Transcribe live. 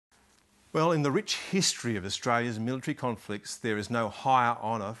Well, in the rich history of Australia's military conflicts, there is no higher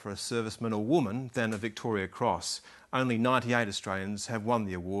honour for a serviceman or woman than a Victoria Cross. Only 98 Australians have won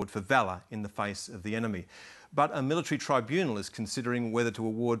the award for valour in the face of the enemy. But a military tribunal is considering whether to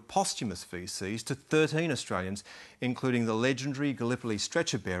award posthumous VCs to 13 Australians, including the legendary Gallipoli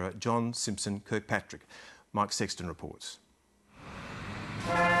stretcher bearer John Simpson Kirkpatrick. Mike Sexton reports.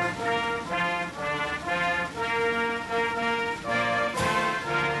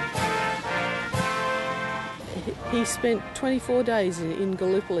 He spent 24 days in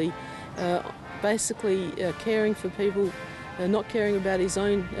Gallipoli, basically caring for people, not caring about his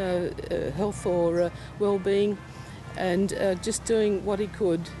own health or well-being, and just doing what he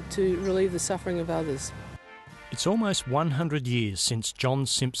could to relieve the suffering of others. It's almost 100 years since John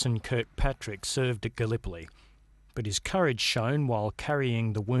Simpson Kirkpatrick served at Gallipoli, but his courage shown while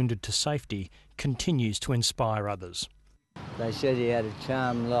carrying the wounded to safety continues to inspire others. They said he had a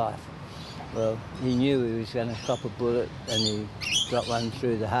charmed life. Well, he knew he was going to stop a bullet and he got one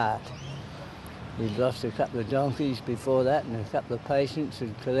through the heart. He'd lost a couple of donkeys before that and a couple of patients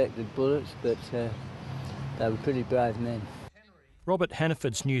who'd collected bullets, but they were pretty brave men. Robert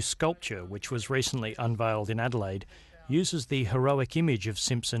Hannaford's new sculpture, which was recently unveiled in Adelaide, uses the heroic image of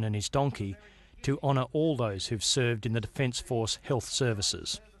Simpson and his donkey to honour all those who've served in the Defence Force Health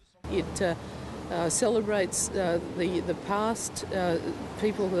Services. It celebrates the past,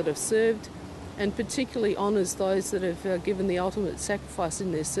 people that have served, and particularly honours those that have given the ultimate sacrifice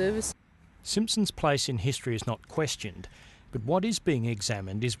in their service. Simpson's place in history is not questioned, but what is being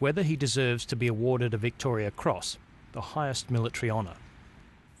examined is whether he deserves to be awarded a Victoria Cross, the highest military honour.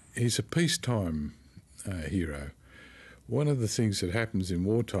 He's a peacetime hero. One of the things that happens in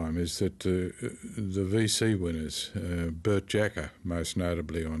wartime is that the VC winners, Bert Jacker most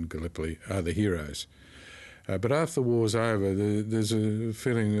notably on Gallipoli, are the heroes. But after the war's over, there's a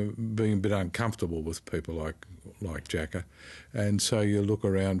feeling of being a bit uncomfortable with people like Jacker, and so you look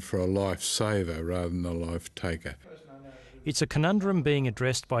around for a life saver rather than a life taker. It's a conundrum being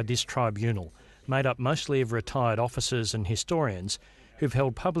addressed by this tribunal, made up mostly of retired officers and historians who've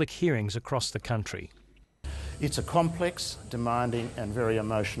held public hearings across the country. It's a complex, demanding and very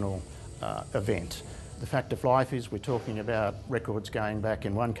emotional event. The fact of life is we're talking about records going back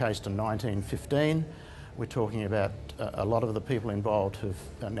in one case to 1915. We're talking about a lot of the people involved who've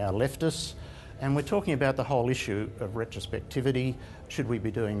now left us. And we're talking about the whole issue of retrospectivity. Should we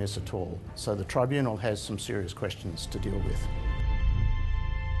be doing this at all? So the tribunal has some serious questions to deal with.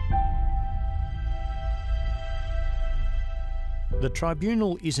 The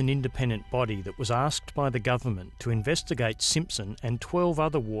tribunal is an independent body that was asked by the government to investigate Simpson and 12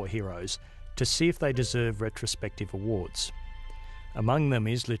 other war heroes to see if they deserve retrospective awards. Among them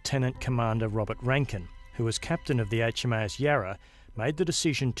is Lieutenant Commander Robert Rankin, who as captain of the HMAS Yarra made the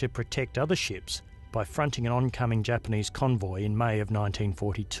decision to protect other ships by fronting an oncoming Japanese convoy in May of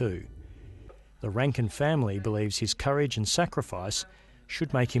 1942. The Rankin family believes his courage and sacrifice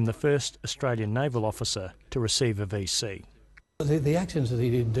should make him the first Australian naval officer to receive a VC. The actions that he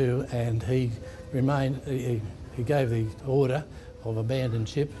did do, and he gave the order of abandon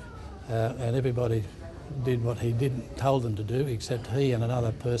ship, and everybody did what he told them to do, except he and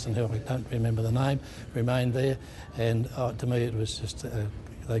another person who I don't remember the name remained there, and to me it was just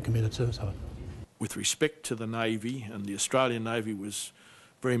they committed suicide. With respect to the Navy, and the Australian Navy was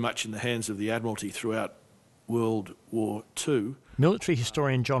very much in the hands of the Admiralty throughout World War II. Military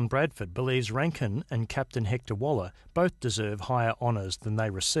historian John Bradford believes Rankin and Captain Hector Waller both deserve higher honours than they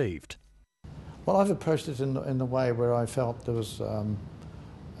received. Well, I've approached it in the way where I felt there was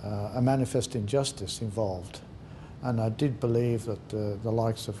a manifest injustice involved, and I did believe that the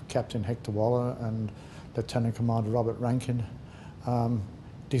likes of Captain Hector Waller and Lieutenant Commander Robert Rankin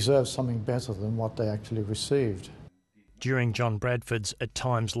deserved something better than what they actually received. During John Bradford's at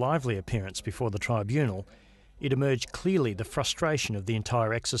times lively appearance before the tribunal, it emerged clearly the frustration of the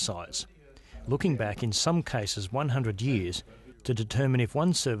entire exercise, looking back in some cases 100 years to determine if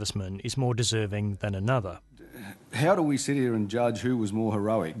one serviceman is more deserving than another. How do we sit here and judge who was more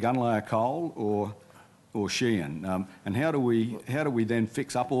heroic, Gunlayer Cole or Sheehan? And how do we then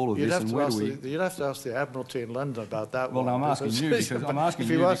fix up all of this? And where do we? You'd have to ask the Admiralty in London about that. Well, I'm asking you because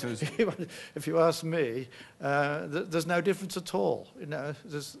if you ask me, there's no difference at all. You know.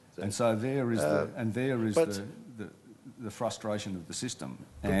 And so there is the frustration of the system.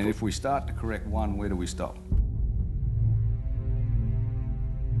 And if we start to correct one, where do we stop?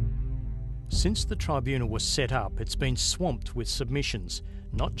 Since the tribunal was set up, it's been swamped with submissions,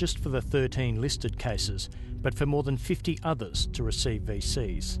 not just for the 13 listed cases, but for more than 50 others to receive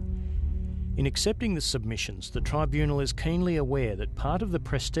VCs. In accepting the submissions, the tribunal is keenly aware that part of the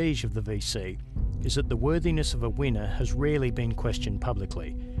prestige of the VC is that the worthiness of a winner has rarely been questioned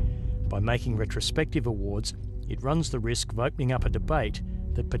publicly. By making retrospective awards, it runs the risk of opening up a debate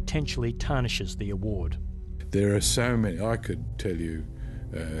that potentially tarnishes the award. There are so many. I could tell you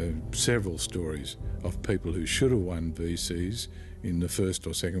several stories of people who should have won VCs in the First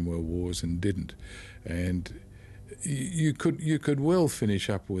or Second World Wars and didn't. And you could well finish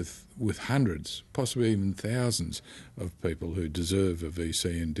up with hundreds, possibly even thousands of people who deserve a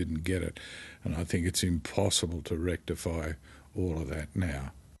VC and didn't get it. And I think it's impossible to rectify all of that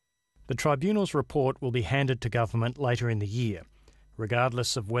now. The tribunal's report will be handed to government later in the year.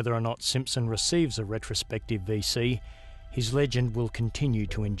 Regardless of whether or not Simpson receives a retrospective VC, his legend will continue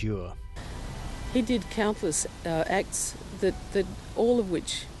to endure. He did countless acts that all of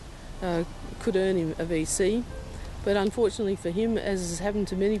which could earn him a VC, but unfortunately for him, as has happened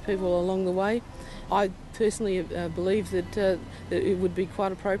to many people along the way, I personally believe that it would be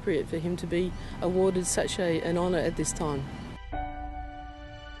quite appropriate for him to be awarded such an honour at this time.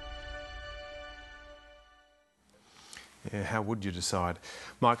 Yeah, how would you decide?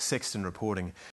 Mike Sexton reporting.